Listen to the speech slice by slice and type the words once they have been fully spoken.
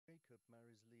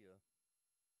marries Leah.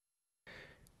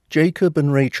 Jacob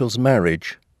and Rachel's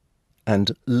marriage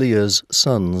and Leah's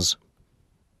sons.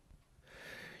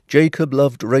 Jacob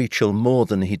loved Rachel more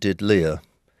than he did Leah,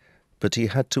 but he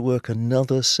had to work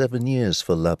another 7 years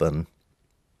for Laban.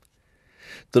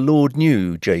 The Lord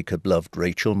knew Jacob loved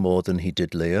Rachel more than he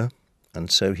did Leah, and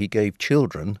so he gave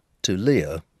children to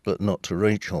Leah, but not to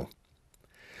Rachel.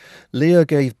 Leah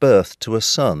gave birth to a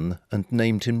son and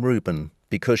named him Reuben,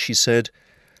 because she said,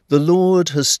 "The Lord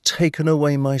has taken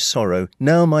away my sorrow.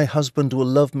 Now my husband will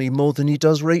love me more than he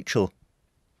does Rachel."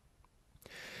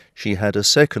 She had a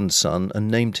second son and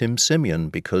named him Simeon,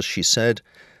 because she said,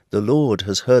 "The Lord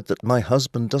has heard that my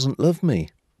husband doesn't love me."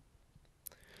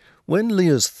 When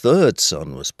Leah's third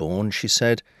son was born, she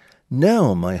said,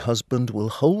 "Now my husband will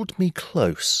hold me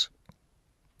close."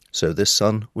 So this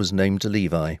son was named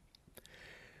Levi.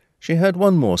 She had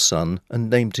one more son and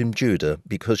named him Judah,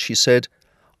 because she said,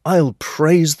 "I'll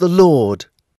praise the Lord."